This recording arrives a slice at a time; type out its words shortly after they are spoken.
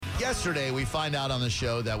Yesterday, we find out on the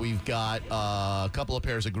show that we've got a couple of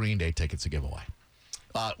pairs of Green Day tickets to give away.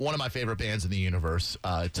 One of my favorite bands in the universe.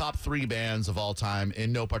 Top 3 bands of all time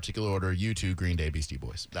in no particular order. U2, Green Day, Beastie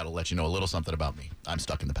Boys. That'll let you know a little something about me. I'm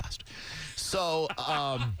stuck in the past. So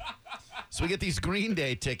we get these Green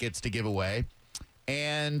Day tickets to give away.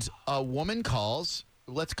 And a woman calls.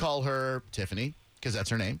 Let's call her Tiffany, because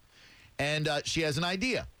that's her name. And she has an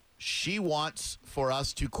idea. She wants for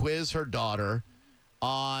us to quiz her daughter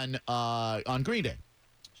on Green Day.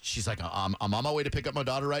 She's like, I'm on my way to pick up my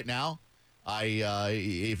daughter right now.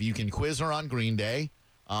 If you can quiz her on Green Day,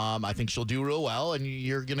 I think she'll do real well, and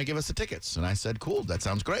you're going to give us the tickets. And I said, cool, that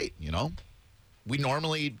sounds great. You know, we've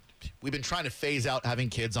been trying to phase out having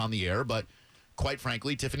kids on the air, but quite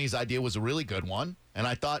frankly, Tiffany's idea was a really good one. And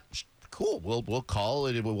I thought, cool, we'll call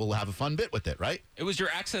it. We'll have a fun bit with it, right? It was your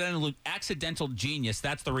accidental genius.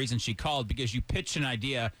 That's the reason she called, because you pitched an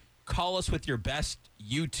idea. Call us with your best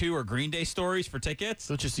U2 or Green Day stories for tickets.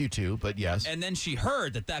 So just U2, but yes. And then she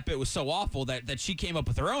heard that bit was so awful that she came up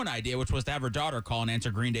with her own idea, which was to have her daughter call and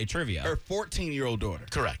answer Green Day trivia. Her 14-year-old daughter.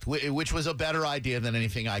 Correct, which was a better idea than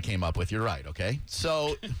anything I came up with. You're right, okay?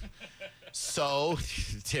 So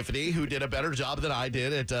Tiffany, who did a better job than I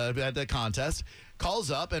did at the contest,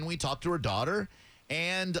 calls up, and we talk to her daughter.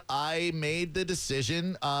 And I made the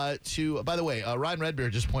decision to. By the way, Ryan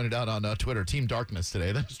Redbeard just pointed out on Twitter, Team Darkness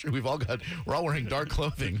today. That's true. We're all wearing dark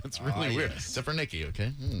clothing. That's really weird, except for Nikki.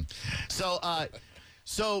 Okay.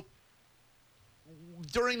 So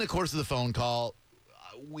during the course of the phone call,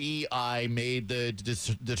 I made the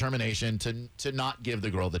determination to not give the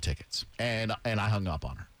girl the tickets, and I hung up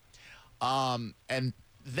on her. And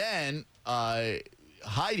then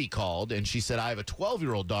Heidi called, and she said, I have a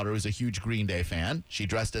 12-year-old daughter who's a huge Green Day fan. She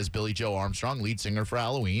dressed as Billie Joe Armstrong, lead singer for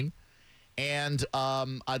Halloween. And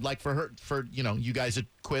I'd like for you guys to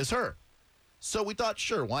quiz her. So we thought,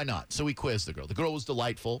 sure, why not? So we quizzed the girl. The girl was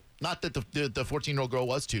delightful. Not that the 14-year-old girl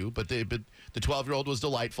was too, but the 12-year-old was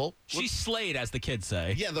delightful. She slayed, as the kids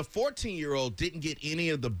say. Yeah, the 14-year-old didn't get any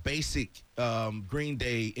of the basic Green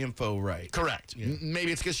Day info right. Correct. Yeah.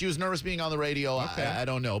 Maybe it's because she was nervous being on the radio. Okay. I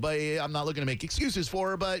don't know. But I'm not looking to make excuses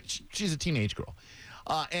for her, but she's a teenage girl.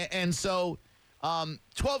 And so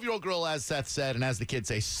 12-year-old girl, as Seth said, and as the kids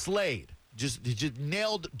say, slayed. Just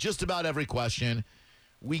nailed just about every question.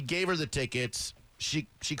 We gave her the tickets. She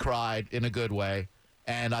cried in a good way,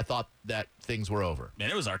 and I thought that things were over.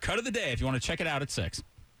 Man, it was our cut of the day. If you want to check it out at 6.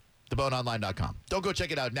 TheBoneOnline.com. Don't go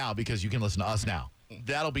check it out now, because you can listen to us now.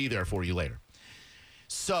 That'll be there for you later.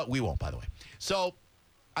 So we won't, by the way. So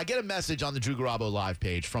I get a message on the Drew Garabo live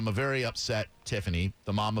page from a very upset Tiffany,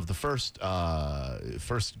 the mom of the first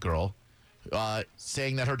girl,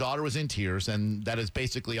 saying that her daughter was in tears, and that is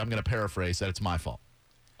basically, I'm going to paraphrase, that it's my fault.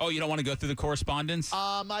 Oh, you don't want to go through the correspondence?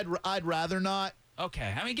 I'd rather not.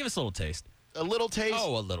 Okay. I mean, give us a little taste. A little taste?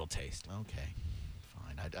 Oh, a little taste. Okay.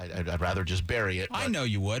 Fine. I'd rather just bury it. I know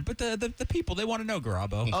you would, but the people, they want to know,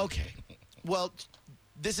 Garabo. Okay. Well,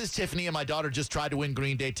 this is Tiffany, and my daughter just tried to win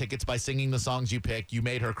Green Day tickets by singing the songs you picked. You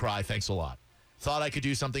made her cry. Thanks a lot. Thought I could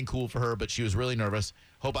do something cool for her, but she was really nervous.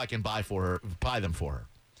 Hope I can buy them for her.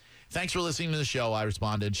 Thanks for listening to the show, I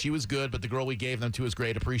responded. She was good, but the girl we gave them to is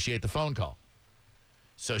great. Appreciate the phone call.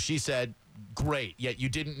 So she said, great, yet you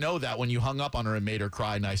didn't know that when you hung up on her and made her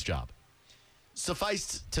cry. Nice job.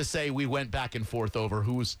 Suffice to say, we went back and forth over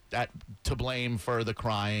who was to blame for the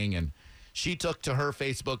crying, and she took to her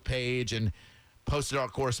Facebook page and posted our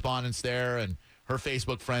correspondence there, and her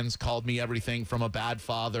Facebook friends called me everything from a bad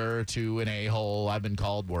father to an a-hole. I've been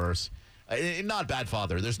called worse. Not bad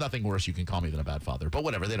father. There's nothing worse you can call me than a bad father, but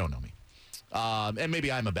whatever, they don't know me. And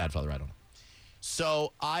maybe I'm a bad father, I don't know.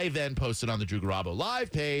 So I then posted on the Drew Garabo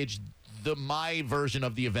live page my version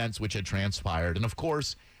of the events which had transpired. And, of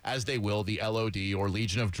course, as they will, the LOD, or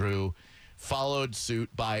Legion of Drew, followed suit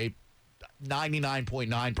by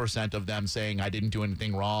 99.9% of them saying I didn't do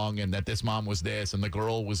anything wrong and that this mom was this and the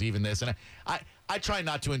girl was even this. And I try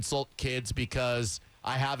not to insult kids because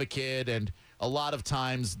I have a kid, and a lot of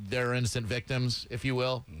times they're innocent victims, if you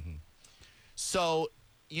will. Mm-hmm. So,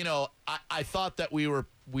 I thought that we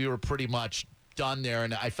were pretty much done there,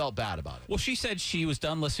 and I felt bad about it. Well, she said she was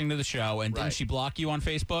done listening to the show, and didn't she block you on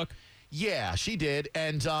Facebook? Yeah, she did,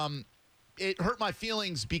 and it hurt my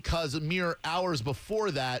feelings because mere hours before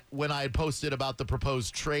that, when I had posted about the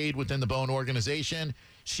proposed trade within the Bone organization,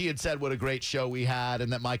 she had said what a great show we had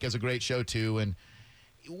and that Mike has a great show too, and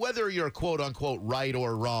whether you're quote-unquote right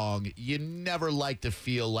or wrong, you never like to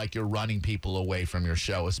feel like you're running people away from your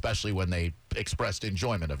show, especially when they expressed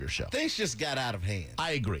enjoyment of your show. Things just got out of hand.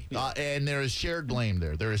 I agree. And there is shared blame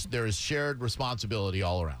there. There is shared responsibility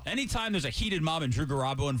all around. Anytime there's a heated mob and Drew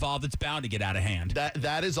Garabo involved, it's bound to get out of hand.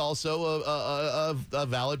 That is also a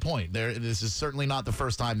valid point. This is certainly not the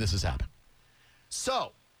first time this has happened.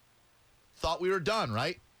 So, thought we were done,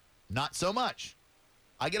 right? Not so much.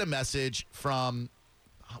 I get a message from,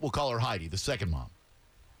 we'll call her Heidi, the second mom.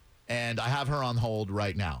 And I have her on hold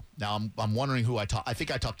right now. Now, I'm wondering who I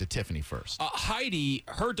think I talked to Tiffany first. Heidi,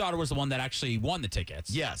 her daughter was the one that actually won the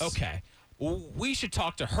tickets. Yes. Okay. Well, we should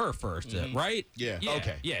talk to her first, right? Yeah.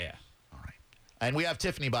 Okay. Yeah. All right. And we have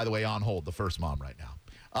Tiffany, by the way, on hold, the first mom right now.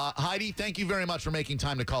 Heidi, thank you very much for making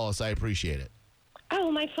time to call us. I appreciate it. Oh,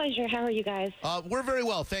 my pleasure. How are you guys? We're very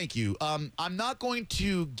well, thank you. I'm not going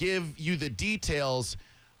to give you the details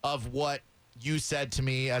of what you said to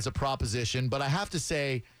me as a proposition, but I have to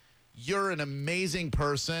say you're an amazing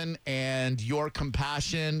person, and your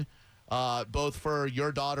compassion, both for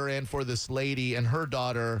your daughter and for this lady and her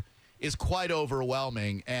daughter, is quite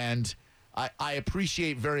overwhelming. And I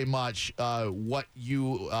appreciate very much what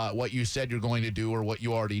you said you're going to do, or what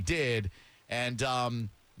you already did, and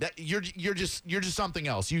that you're just something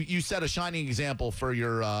else. You set a shining example for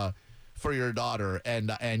your daughter,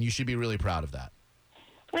 and you should be really proud of that.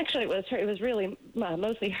 Actually, it was really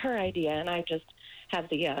mostly her idea, and I just have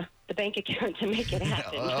the bank account to make it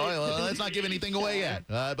happen. Well, let's not give anything away yet.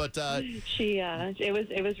 But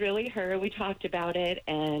it was really her. We talked about it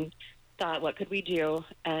and thought, what could we do?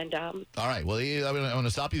 And all right. Well, I'm going to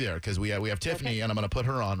stop you there because we have Tiffany, okay, and I'm going to put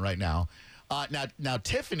her on right now. Now,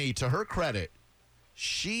 Tiffany, to her credit,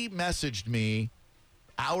 she messaged me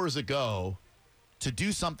hours ago to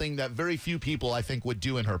do something that very few people, I think, would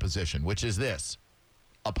do in her position, which is this: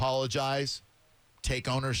 apologize, take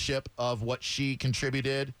ownership of what she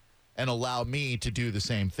contributed, and allow me to do the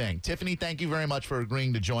same thing. Tiffany, thank you very much for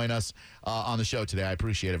agreeing to join us on the show today. I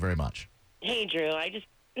appreciate it very much. Hey, Drew, I just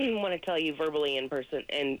want to tell you verbally in person,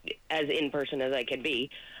 and as in person as I can be,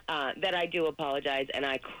 that I do apologize, and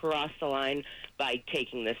I crossed the line by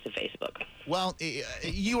taking this to Facebook. Well,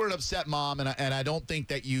 you were an upset mom, and I don't think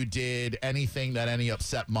that you did anything that any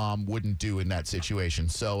upset mom wouldn't do in that situation.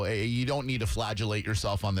 So you don't need to flagellate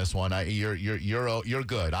yourself on this one. You're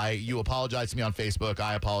good. You apologized to me on Facebook.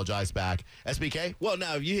 I apologized back. SBK? Well,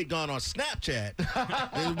 now, if you had gone on Snapchat,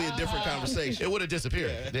 it would be a different conversation. It would have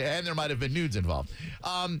disappeared, and there might have been nudes involved,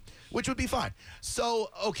 which would be fine. So,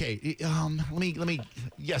 okay, let me.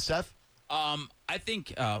 Yes, Seth? I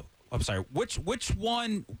think. I'm sorry. Which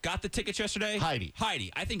one got the tickets yesterday? Heidi.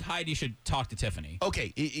 I think Heidi should talk to Tiffany.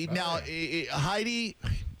 Okay. Now, Heidi,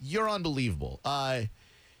 you're unbelievable. Why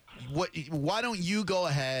don't you go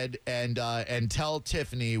ahead and tell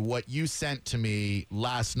Tiffany what you sent to me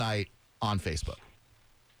last night on Facebook?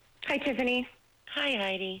 Hi, Tiffany. Hi,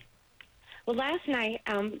 Heidi. Well, last night,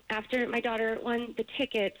 after my daughter won the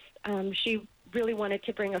tickets, she really wanted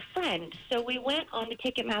to bring a friend. So we went on to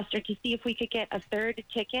Ticketmaster to see if we could get a third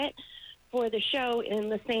ticket for the show in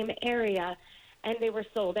the same area, and they were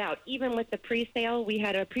sold out. Even with the pre-sale, we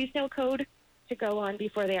had a pre-sale code to go on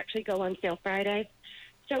before they actually go on sale Friday.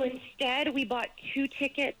 So instead, we bought 2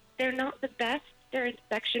 tickets. They're not the best. They're in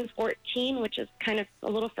section 14, which is kind of a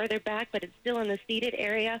little further back, but it's still in the seated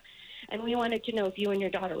area, and we wanted to know if you and your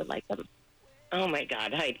daughter would like them. Oh, my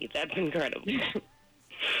God, Heidi, that's incredible.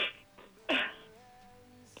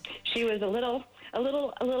 She was a little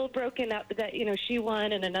broken up that, she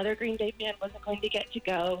won and another Green Day fan wasn't going to get to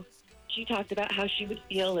go. She talked about how she would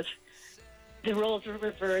feel if the roles were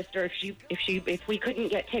reversed, or if we couldn't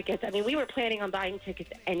get tickets. I mean, we were planning on buying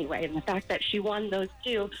tickets anyway, and the fact that she won those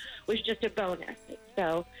 2 was just a bonus.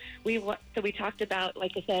 So we talked about,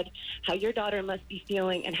 like I said, how your daughter must be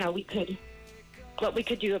feeling and what we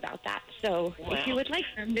could do about that. So wow. If you would like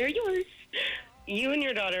them, they're yours. You and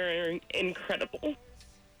your daughter are incredible.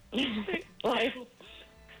 Well,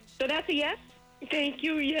 so that's a yes? Thank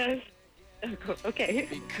you, yes. Okay.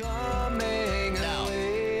 Now,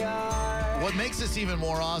 what makes this even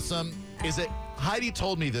more awesome is that Heidi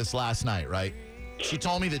told me this last night, right? She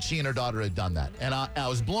told me that she and her daughter had done that. And I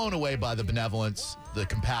was blown away by the benevolence, the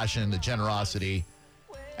compassion, the generosity.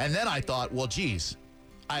 And then I thought, well, geez,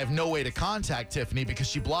 I have no way to contact Tiffany because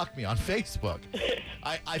she blocked me on Facebook.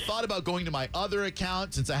 I thought about going to my other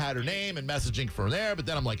account since I had her name and messaging from there, but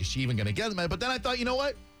then I'm like, is she even going to get them? But then I thought, you know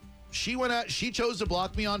what? She chose to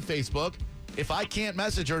block me on Facebook. If I can't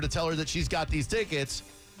message her to tell her that she's got these tickets,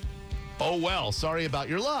 oh well, sorry about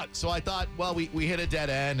your luck. So I thought, well, we hit a dead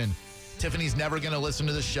end, and Tiffany's never going to listen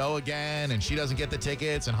to the show again, and she doesn't get the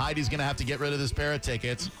tickets, and Heidi's going to have to get rid of this pair of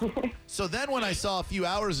tickets. So then when I saw a few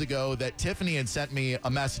hours ago that Tiffany had sent me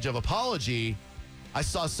a message of apology, I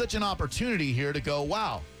saw such an opportunity here to go,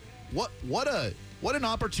 wow, what an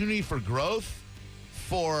opportunity for growth,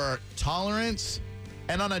 for tolerance.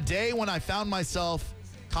 And on a day when I found myself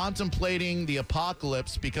contemplating the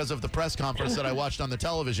apocalypse because of the press conference that I watched on the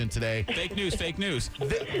television today. Fake news, fake news.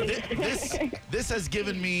 This has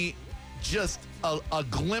given me just a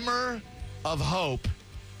glimmer of hope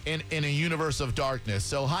in a universe of darkness.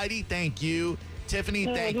 So Heidi, thank you. Tiffany,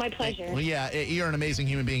 It was my pleasure. Well, yeah, you're an amazing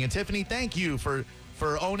human being. And Tiffany, thank you for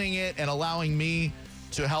owning it and allowing me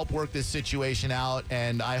to help work this situation out.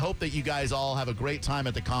 And I hope that you guys all have a great time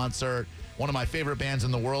at the concert. One of my favorite bands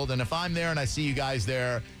in the world. And if I'm there and I see you guys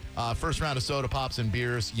there, first round of soda pops and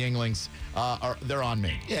beers, Yinglings, they're on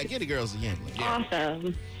me. Yeah, get the girls a Yingling. Yeah.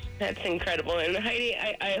 Awesome. That's incredible. And Heidi,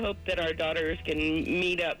 I hope that our daughters can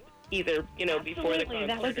meet up either, before the Absolutely, concert.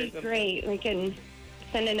 that would be or something. great. We can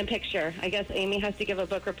send in a picture. I guess Amy has to give a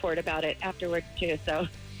book report about it afterwards too. So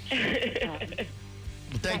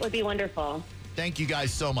that would be wonderful. Thank you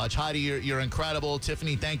guys so much. Heidi, you're incredible.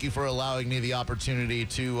 Tiffany, thank you for allowing me the opportunity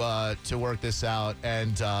to work this out.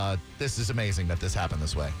 And this is amazing that this happened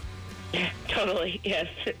this way. Totally, yes.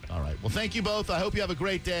 All right. Well, thank you both. I hope you have a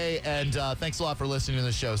great day. And thanks a lot for listening to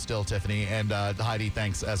the show still, Tiffany. And Heidi,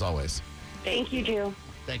 thanks as always. Thank you, Drew.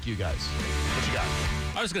 Thank you guys. What you got?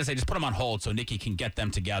 I was going to say, just put them on hold so Nikki can get them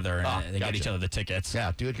together and they get gotcha. each other the tickets.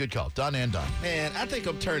 Yeah, do it. Good call. Done and done. Man, I think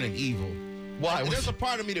I'm turning evil. Why? There's a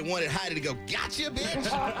part of me that wanted Heidi to go, gotcha,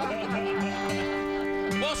 bitch.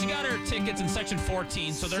 Well, she got her tickets in section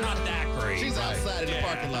 14, so they're not that great. She's outside in the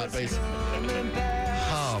parking lot, basically.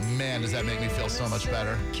 Oh, man, does that make me feel so much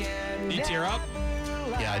better? You tear up?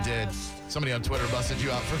 Yeah, I did. Somebody on Twitter busted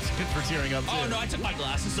you out for tearing up, too. Oh, no, I took my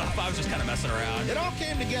glasses off. I was just kind of messing around. It all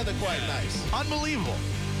came together quite nice. Unbelievable.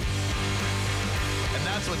 And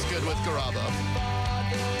that's what's good with Garabo.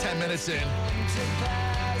 10 minutes in.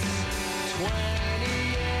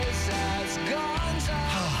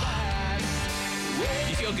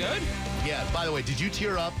 You feel good? Yeah, by the way, did you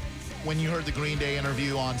tear up when you heard the Green Day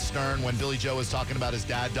interview on Stern when Billy Joe was talking about his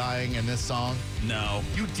dad dying in this song? No.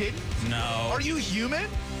 You didn't? No. Are you human?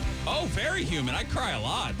 Oh, very human. I cry a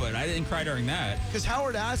lot, but I didn't cry during that. Because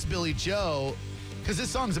Howard asked Billy Joe, because this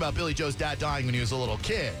song's about Billy Joe's dad dying when he was a little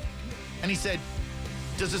kid. And he said,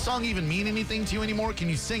 does the song even mean anything to you anymore? Can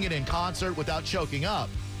you sing it in concert without choking up?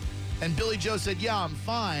 And Billy Joe said, yeah, I'm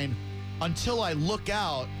fine until I look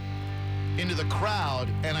out into the crowd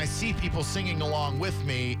and I see people singing along with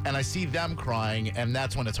me and I see them crying, and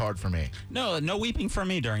that's when it's hard for me. No weeping from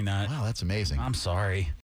me during that. Wow, that's amazing. I'm sorry.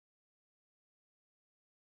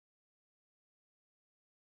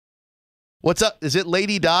 What's up? Is it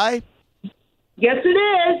Lady Di? Yes, it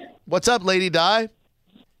is. What's up, Lady Di?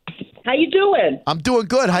 How you doing? I'm doing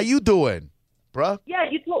good. How you doing, bruh? Yeah,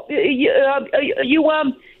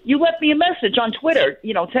 you left me a message on Twitter,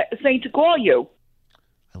 saying to call you.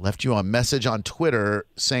 I left you a message on Twitter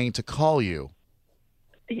saying to call you.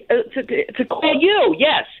 To call you,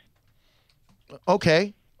 yes.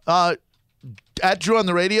 Okay. At Drew on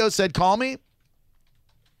the radio said call me?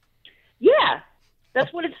 Yeah,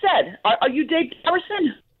 that's what it said. Are you Dave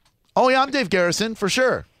Garrison? Oh, yeah, I'm Dave Garrison, for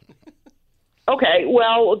sure. Okay,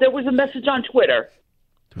 well, there was a message on Twitter.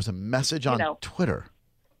 There was a message on Twitter.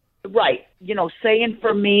 Right, saying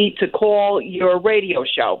for me to call your radio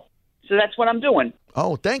show. So that's what I'm doing.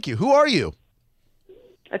 Oh, thank you. Who are you?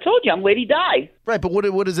 I told you, I'm Lady Di. Right, but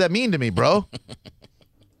what does that mean to me, bro?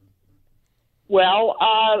 Well,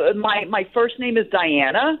 my first name is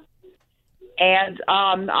Diana, and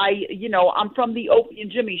I'm from the Opie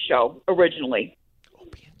and Jimmy show originally.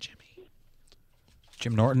 Opie and Jimmy.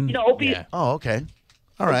 Jim Norton? Opie. Yeah. Oh, okay.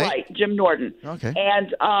 All right. Right, Jim Norton. Okay.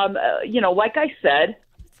 And like I said,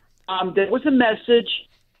 there was a message,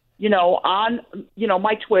 on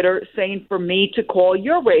my Twitter saying for me to call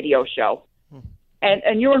your radio show,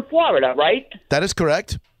 and you're in Florida, right? That is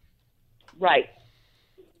correct. Right.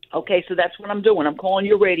 Okay, so that's what I'm doing. I'm calling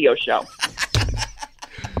your radio show.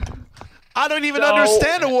 I don't even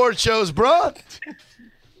understand award shows, bro.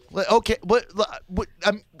 Okay, but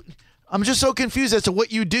I'm just so confused as to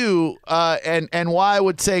what you do and why I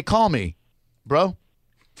would say call me, bro.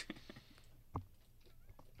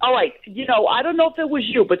 All right, I don't know if it was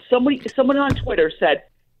you, but someone on Twitter said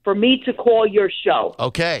for me to call your show.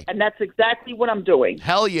 Okay. And that's exactly what I'm doing.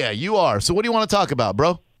 Hell yeah, you are. So what do you want to talk about,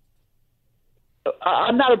 bro?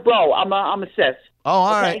 I'm not a bro. I'm a sis. Oh,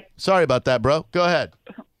 all right. Sorry about that, bro. Go ahead.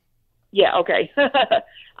 Yeah, okay.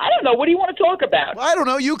 I don't know. What do you want to talk about? I don't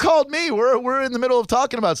know. You called me. We're in the middle of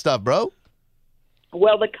talking about stuff, bro.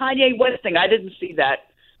 Well, the Kanye West thing, I didn't see that.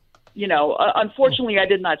 Unfortunately, I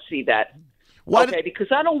did not see that. Because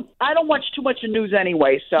I don't watch too much of news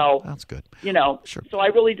anyway, so that's good. Sure. So I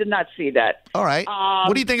really did not see that. All right.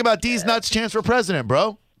 What do you think about D's Nuts chance for president,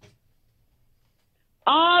 bro?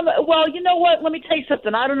 Well, you know what? Let me tell you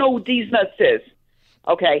something. I don't know who D's Nuts is.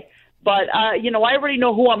 Okay. But, I already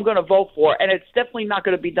know who I'm going to vote for, and it's definitely not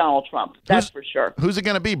going to be Donald Trump. That's for sure. Who's it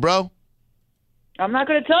going to be, bro? I'm not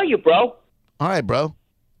going to tell you, bro. All right, bro.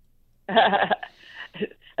 You're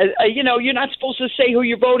not supposed to say who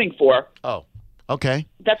you're voting for. Oh, okay.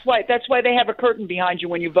 That's why they have a curtain behind you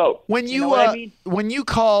when you vote. When you know what I mean? When you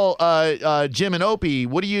call Jim and Opie,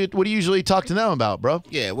 what do you usually talk to them about, bro?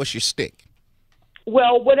 Yeah, what's your stick?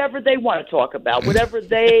 Well, whatever they want to talk about. Whatever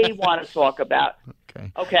they want to talk about.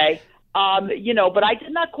 Okay. Okay. But I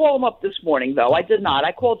did not call him up this morning, though. I did not.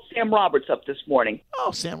 I called Sam Roberts up this morning.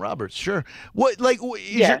 Oh, Sam Roberts, sure.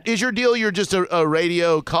 Is your deal? You're just a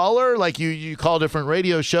radio caller? Like you call different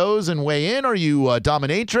radio shows and weigh in? Are you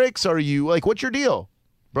dominatrix? Are you what's your deal,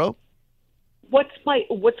 bro? What's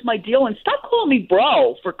my deal? And stop calling me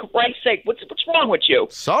bro, for Christ's sake. What's wrong with you?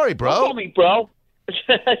 Sorry, bro. Don't call me bro.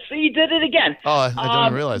 See, you did it again. Oh, I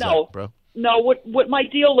didn't realize that, bro. No, what my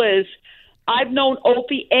deal is, I've known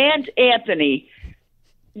Opie and Anthony,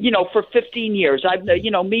 for 15 years.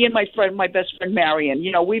 Me and my best friend Marion,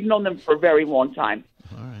 we've known them for a very long time.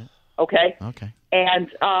 All right. Okay. Okay. And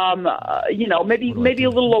maybe a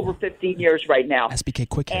little over 15 years right now. SBK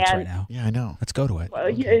Quick Hits right now. Yeah, I know. Let's go to it.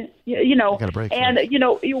 I got a break. And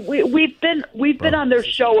we've been on their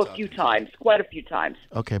show a few times, quite a few times.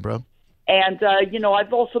 Okay, bro. And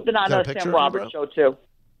I've also been on a Sam Roberts show too.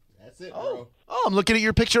 That's it, bro. Oh, I'm looking at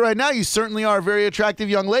your picture right now. You certainly are a very attractive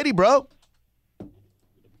young lady, bro.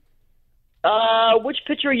 Which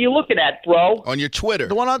picture are you looking at, bro? On your Twitter.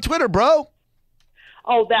 The one on Twitter, bro.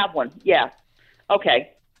 Oh, that one. Yeah.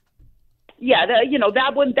 Okay. Yeah,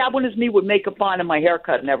 that one is me with makeup on and my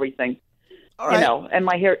haircut and everything. All right. And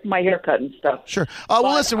my haircut and stuff. Sure.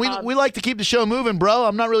 Well, listen, we like to keep the show moving, bro.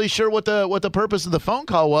 I'm not really sure what the purpose of the phone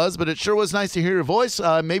call was, but it sure was nice to hear your voice.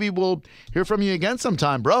 Maybe we'll hear from you again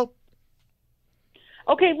sometime, bro.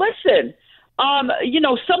 Okay, listen.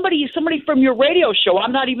 Somebody from your radio show,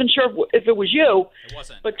 I'm not even sure if it was you, It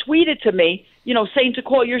wasn't. but tweeted to me, saying to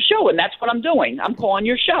call your show, and that's what I'm doing. I'm calling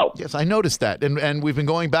your show. Yes, I noticed that, and we've been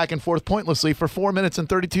going back and forth pointlessly for 4 minutes and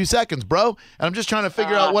 32 seconds, bro. And I'm just trying to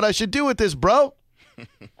figure out what I should do with this, bro.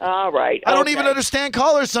 All right. I don't even understand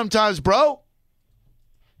callers sometimes, bro.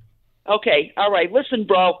 Okay. All right. Listen,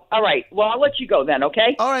 bro. All right. Well, I'll let you go then.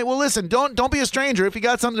 Okay. All right. Well, listen. Don't be a stranger. If you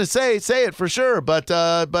got something to say it for sure. But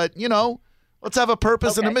let's have a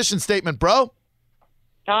purpose and a mission statement, bro.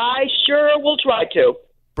 I sure will try to.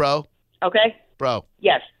 Bro. Okay. Bro.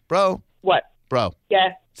 Yes. Bro. What? Bro.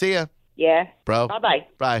 Yeah. See ya. Yeah. Bro. Bye-bye.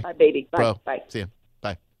 Bye. Bye, baby. Bye. Bro. Bye. See ya.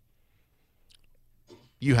 Bye.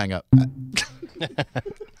 You hang up.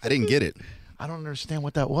 I didn't get it. I don't understand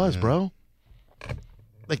what that was, bro.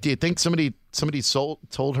 Do you think somebody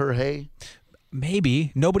told her, hey?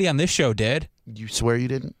 Maybe. Nobody on this show did. You swear you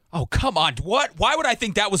didn't? Oh, come on. What? Why would I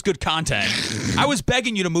think that was good content? I was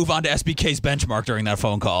begging you to move on to SBK's benchmark during that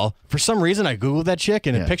phone call. For some reason, I Googled that chick,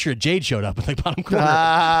 and a picture of Jade showed up in the bottom corner.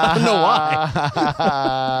 I don't know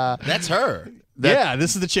why. That's her. Yeah,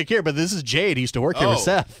 this is the chick here, but this is Jade. He used to work here with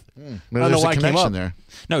Seth. I don't know why it came up. there.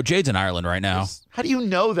 No, Jade's in Ireland right now. How do you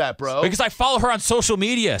know that, bro? Because I follow her on social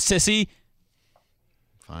media, sissy.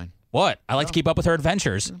 Fine. What? I like to keep up with her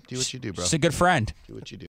adventures. Do what you do, bro. She's a good friend. Do what you do.